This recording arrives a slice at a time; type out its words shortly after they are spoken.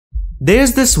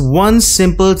There's this one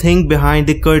simple thing behind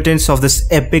the curtains of this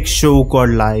epic show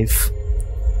called life.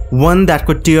 One that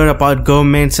could tear apart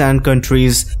governments and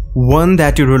countries, one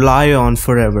that you rely on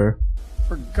forever.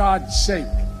 For God's sake,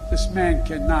 this man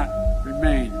cannot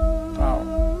remain in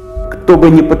power. Кто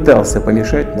бы ни пытался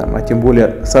помешать нам, а тем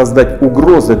более создать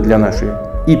угрозы для нашей,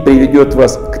 и приведет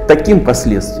вас к таким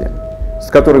последствиям, с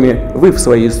которыми вы в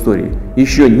своей истории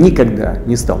еще никогда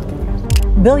не сталкивались.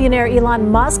 Billionaire Elon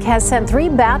Musk has sent 3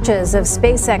 batches of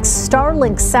SpaceX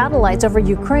Starlink satellites over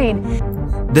Ukraine.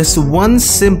 This one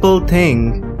simple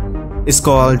thing is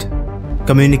called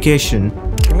communication.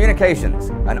 Communications.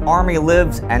 An army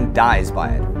lives and dies by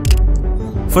it.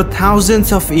 For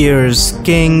thousands of years,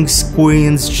 kings,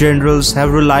 queens, generals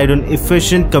have relied on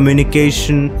efficient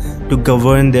communication to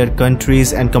govern their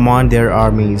countries and command their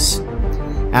armies.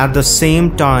 At the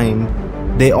same time,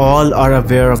 they all are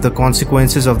aware of the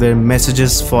consequences of their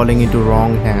messages falling into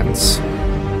wrong hands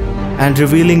and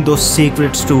revealing those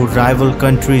secrets to rival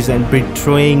countries and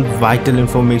betraying vital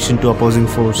information to opposing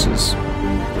forces.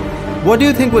 What do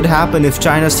you think would happen if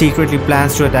China secretly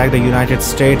plans to attack the United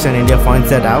States and India finds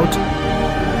that out?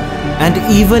 And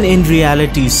even in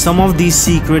reality, some of these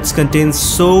secrets contain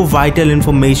so vital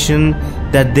information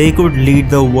that they could lead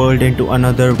the world into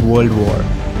another world war.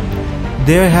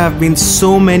 There have been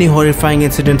so many horrifying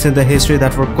incidents in the history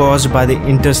that were caused by the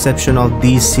interception of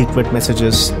these secret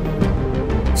messages.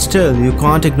 Still, you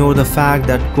can't ignore the fact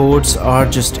that codes are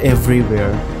just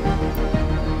everywhere.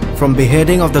 From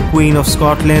beheading of the Queen of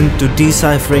Scotland to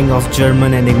deciphering of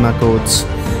German Enigma codes,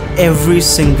 every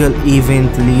single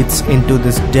event leads into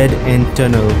this dead-end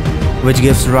tunnel, which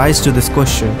gives rise to this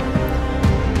question: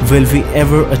 will we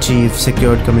ever achieve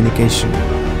secured communication?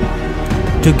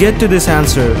 To get to this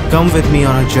answer, come with me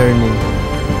on a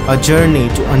journey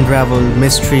to unravel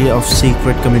mystery of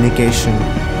secret communication.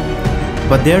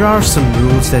 But there are some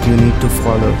rules that you need to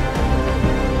follow.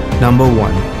 Number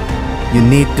 1, you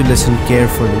need to listen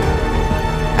carefully,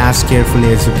 as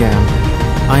carefully as you can.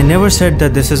 I never said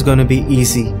that this is gonna be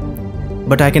easy,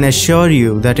 but I can assure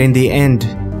you that in the end,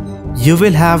 you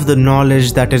will have the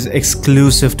knowledge that is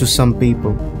exclusive to some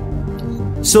people.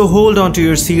 So hold on to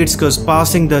your seats, cause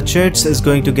passing the chits is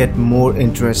going to get more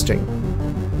interesting.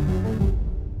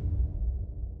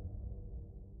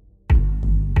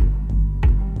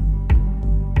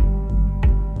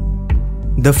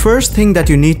 The first thing that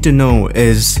you need to know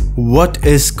is, what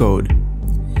is code?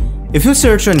 If you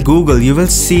search on Google, you will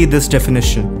see this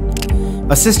definition: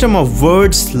 a system of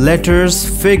words, letters,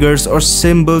 figures or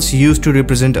symbols used to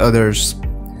represent others,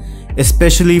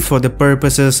 especially for the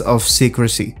purposes of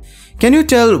secrecy. Can you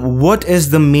tell what is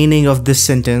the meaning of this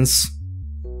sentence?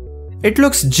 It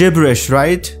looks gibberish,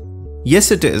 right?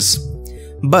 Yes, it is.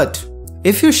 But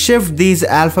if you shift these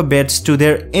alphabets to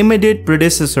their immediate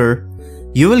predecessor,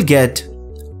 you will get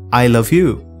I love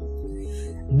you.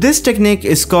 This technique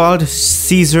is called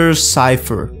Caesar's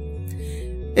cipher.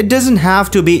 It doesn't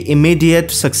have to be immediate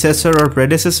successor or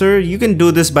predecessor. You can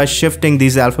do this by shifting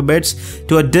these alphabets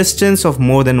to a distance of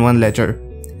more than one letter.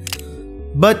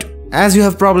 But as you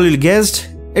have probably guessed,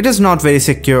 it is not very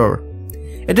secure.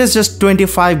 It is just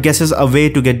 25 guesses away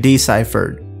to get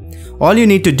deciphered. All you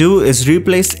need to do is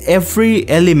replace every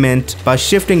element by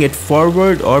shifting it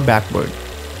forward or backward.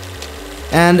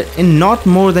 And in not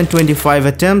more than 25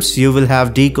 attempts, you will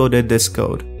have decoded this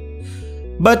code.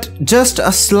 But just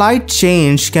a slight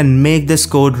change can make this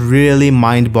code really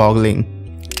mind-boggling.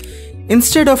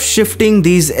 Instead of shifting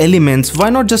these elements, why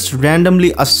not just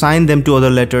randomly assign them to other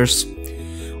letters?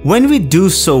 When we do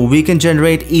so, we can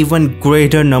generate even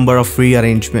greater number of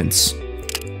rearrangements.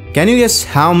 Can you guess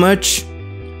how much?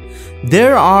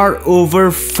 There are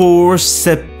over 4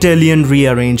 septillion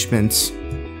rearrangements.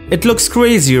 It looks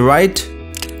crazy, right?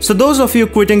 So those of you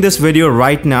quitting this video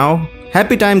right now,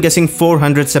 happy time guessing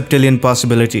 400 septillion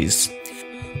possibilities.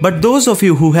 But those of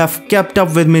you who have kept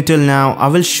up with me till now, I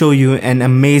will show you an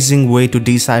amazing way to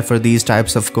decipher these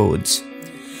types of codes.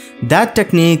 That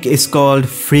technique is called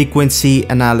frequency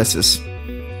analysis.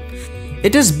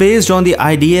 It is based on the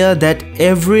idea that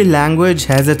every language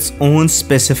has its own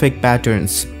specific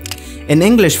patterns. In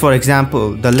English, for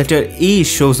example, the letter E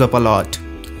shows up a lot.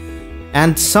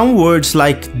 And some words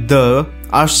like the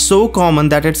are so common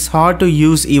that it's hard to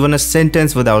use even a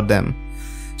sentence without them.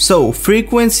 So,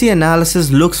 frequency analysis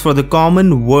looks for the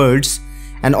common words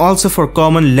and also for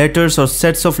common letters or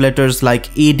sets of letters like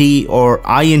ed or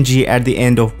ing at the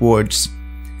end of words.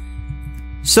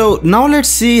 So now let's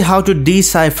see how to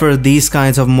decipher these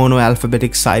kinds of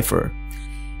monoalphabetic cipher.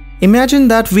 Imagine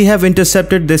that we have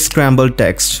intercepted this scrambled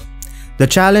text. The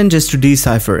challenge is to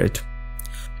decipher it.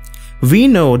 We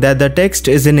know that the text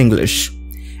is in English,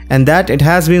 and that it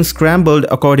has been scrambled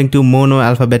according to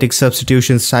monoalphabetic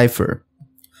substitution cipher.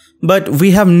 But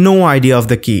we have no idea of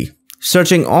the key.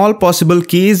 Searching all possible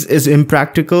keys is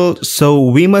impractical, so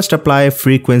we must apply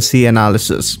frequency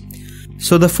analysis.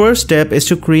 So the first step is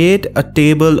to create a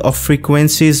table of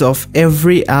frequencies of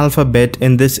every alphabet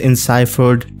in this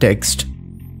enciphered text.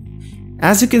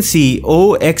 As you can see,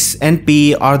 O, X and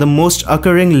P are the most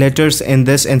occurring letters in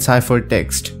this enciphered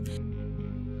text.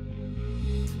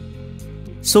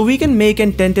 So we can make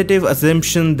a tentative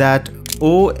assumption that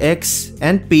O, X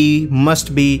and P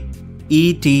must be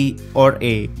E, T or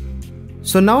A.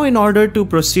 So now in order to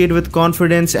proceed with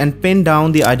confidence and pin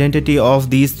down the identity of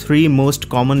these three most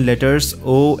common letters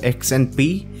O, X and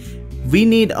P, we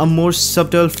need a more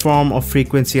subtle form of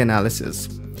frequency analysis.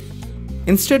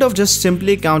 Instead of just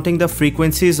simply counting the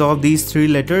frequencies of these three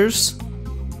letters,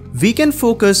 we can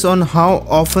focus on how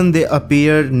often they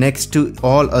appear next to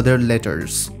all other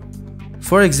letters.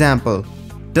 For example,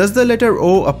 does the letter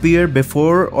O appear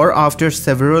before or after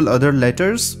several other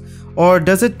letters? Or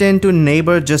does it tend to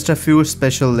neighbor just a few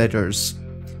special letters?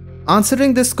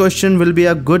 Answering this question will be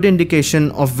a good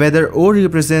indication of whether O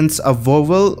represents a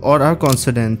vowel or a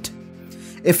consonant.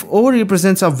 If O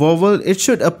represents a vowel, it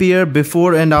should appear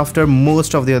before and after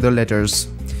most of the other letters.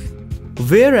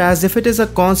 Whereas if it is a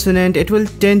consonant, it will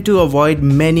tend to avoid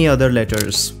many other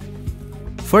letters.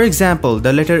 For example,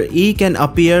 the letter E can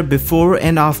appear before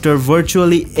and after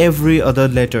virtually every other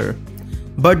letter.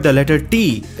 But the letter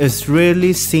T is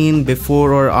rarely seen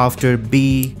before or after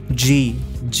B, G,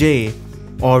 J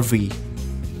or V.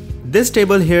 This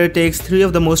table here takes three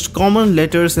of the most common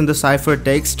letters in the cipher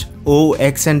text, O,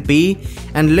 X and P,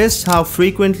 and lists how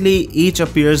frequently each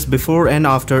appears before and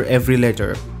after every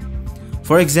letter.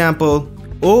 For example,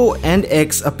 O and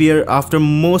X appear after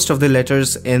most of the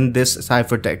letters in this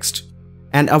cipher text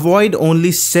and avoid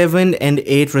only 7 and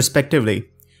 8 respectively.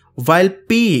 While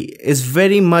P is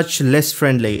very much less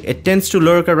friendly, it tends to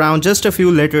lurk around just a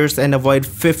few letters and avoid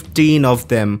 15 of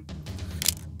them.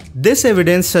 This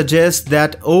evidence suggests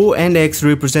that O and X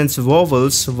represents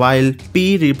vowels while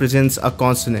P represents a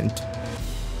consonant.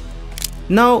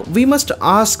 Now we must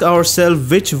ask ourselves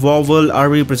which vowel are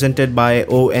represented by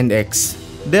O and X.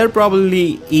 They're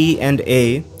probably E and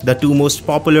A, the two most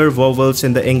popular vowels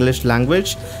in the English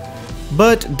language.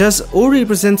 But does O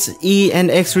represents E and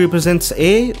X represents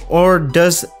A, or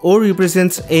does O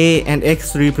represents A and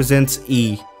X represents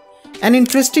E? An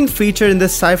interesting feature in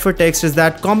this cipher text is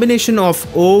that combination of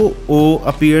O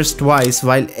appears twice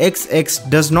while XX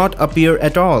does not appear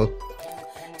at all.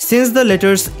 Since the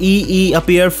letters EE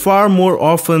appear far more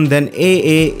often than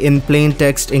AA in plain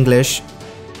text English,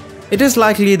 it is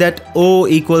likely that O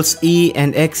equals E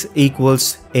and X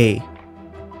equals A.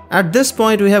 At this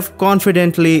point, we have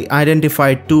confidently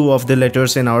identified two of the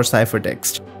letters in our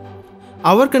ciphertext.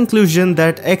 Our conclusion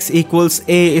that X equals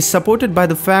A is supported by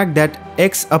the fact that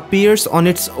X appears on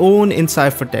its own in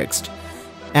ciphertext,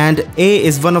 and A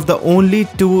is one of the only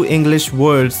two English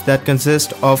words that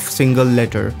consist of single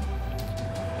letter.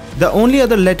 The only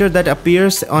other letter that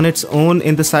appears on its own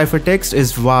in the ciphertext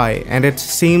is Y, and it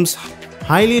seems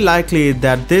highly likely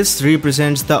that this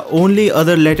represents the only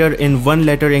other letter in one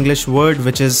letter English word,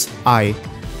 which is I.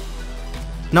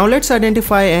 Now let's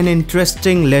identify an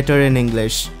interesting letter in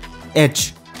English,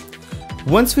 H.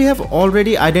 Once we have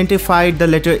already identified the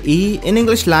letter E, in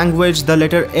English language the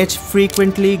letter H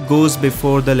frequently goes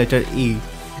before the letter E,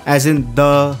 as in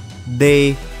the,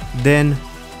 they, then,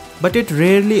 but it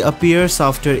rarely appears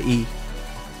after E.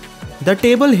 The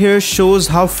table here shows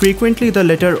how frequently the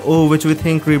letter O, which we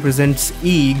think represents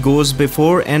E, goes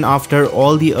before and after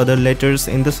all the other letters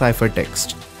in the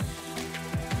ciphertext.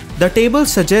 The table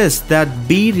suggests that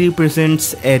B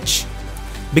represents H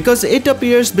because it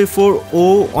appears before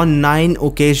O on 9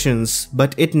 occasions,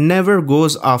 but it never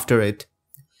goes after it.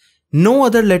 No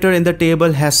other letter in the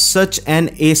table has such an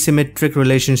asymmetric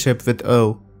relationship with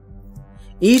O.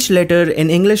 Each letter in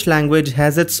English language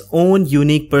has its own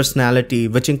unique personality,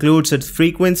 which includes its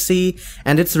frequency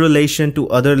and its relation to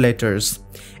other letters.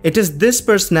 It is this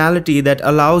personality that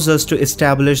allows us to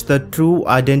establish the true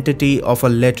identity of a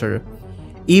letter,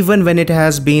 even when it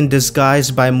has been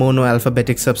disguised by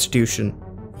monoalphabetic substitution.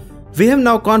 We have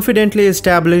now confidently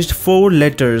established 4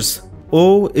 letters.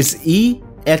 O is E,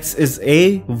 X is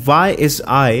A, Y is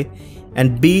I,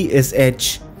 and B is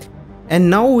H. And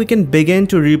now we can begin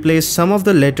to replace some of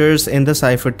the letters in the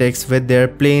ciphertext with their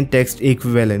plain text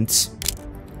equivalents.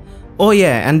 Oh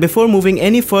yeah, and before moving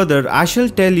any further, I shall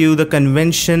tell you the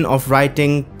convention of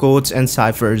writing codes and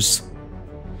ciphers.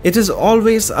 It is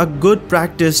always a good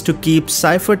practice to keep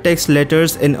ciphertext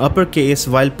letters in uppercase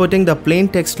while putting the plain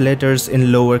text letters in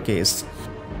lowercase.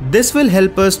 This will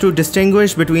help us to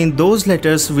distinguish between those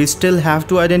letters we still have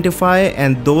to identify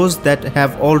and those that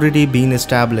have already been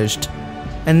established.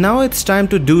 And now it's time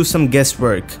to do some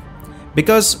guesswork.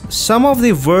 Because some of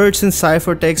the words in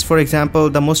ciphertext, for example,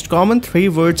 the most common 3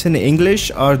 words in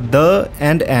English are the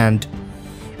and.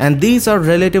 And these are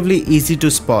relatively easy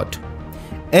to spot.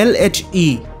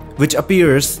 LHE, which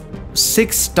appears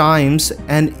 6 times,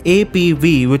 and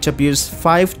APV, which appears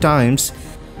 5 times.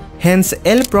 Hence,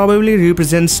 L probably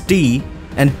represents T,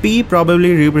 and P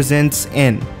probably represents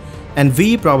N, and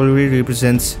V probably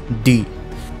represents D.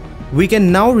 We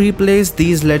can now replace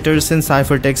these letters in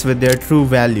ciphertext with their true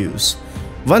values.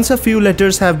 Once a few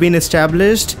letters have been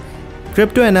established,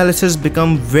 cryptanalysis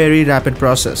becomes a very rapid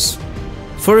process.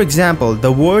 For example,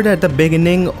 the word at the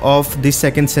beginning of the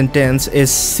second sentence is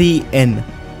CN.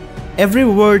 Every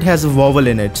word has a vowel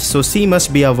in it, so C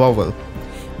must be a vowel.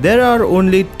 There are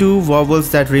only 2 vowels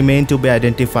that remain to be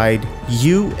identified,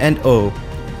 U and O,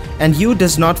 and U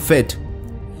does not fit,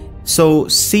 so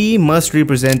C must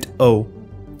represent O.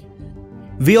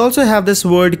 We also have this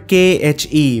word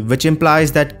KHE, which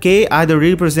implies that K either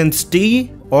represents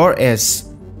T or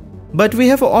S. But we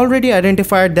have already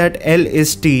identified that L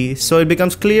is T, so it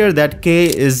becomes clear that K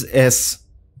is S.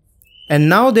 And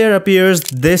now there appears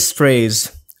this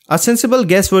phrase. A sensible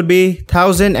guess would be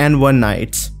 1001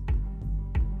 nights.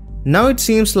 Now it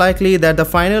seems likely that the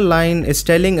final line is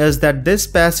telling us that this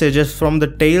passage is from the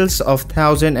Tales of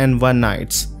 1001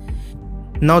 Nights.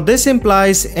 Now this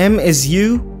implies M is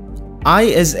U, I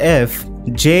is F,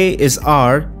 J is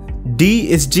R,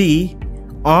 D is G,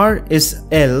 R is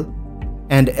L,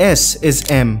 and S is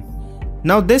M.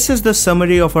 Now this is the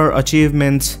summary of our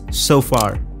achievements so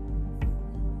far.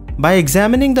 By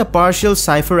examining the partial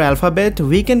cipher alphabet,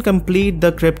 we can complete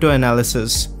the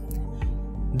cryptanalysis.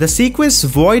 The sequence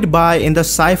void by in the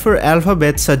cipher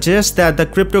alphabet suggests that the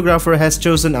cryptographer has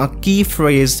chosen a key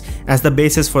phrase as the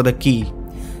basis for the key.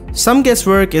 Some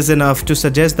guesswork is enough to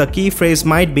suggest the key phrase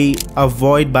might be a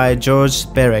void by George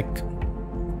Perec,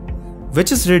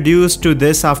 which is reduced to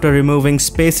this after removing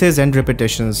spaces and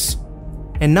repetitions.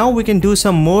 And now we can do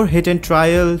some more hit and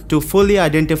trial to fully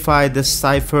identify this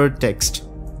cipher text.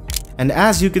 And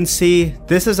as you can see,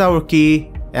 this is our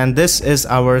key and this is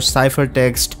our cipher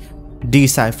text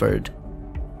deciphered.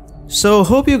 So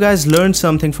hope you guys learned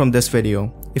something from this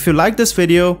video. If you like this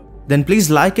video, then please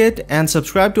like it and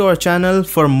subscribe to our channel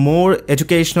for more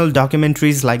educational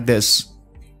documentaries like this.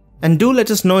 And do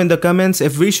let us know in the comments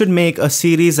if we should make a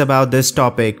series about this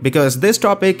topic, because this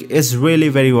topic is really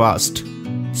very vast.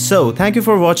 So thank you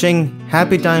for watching.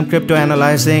 Happy time crypto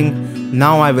analyzing.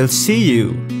 Now I will see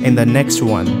you in the next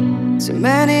one. So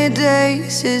many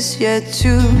days is yet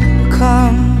to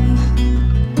come.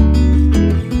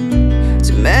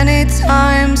 Too many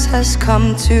times has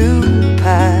come to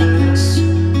pass.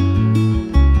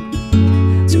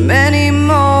 Too many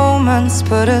moments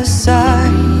put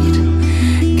aside.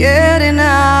 Getting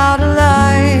out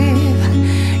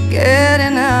alive, getting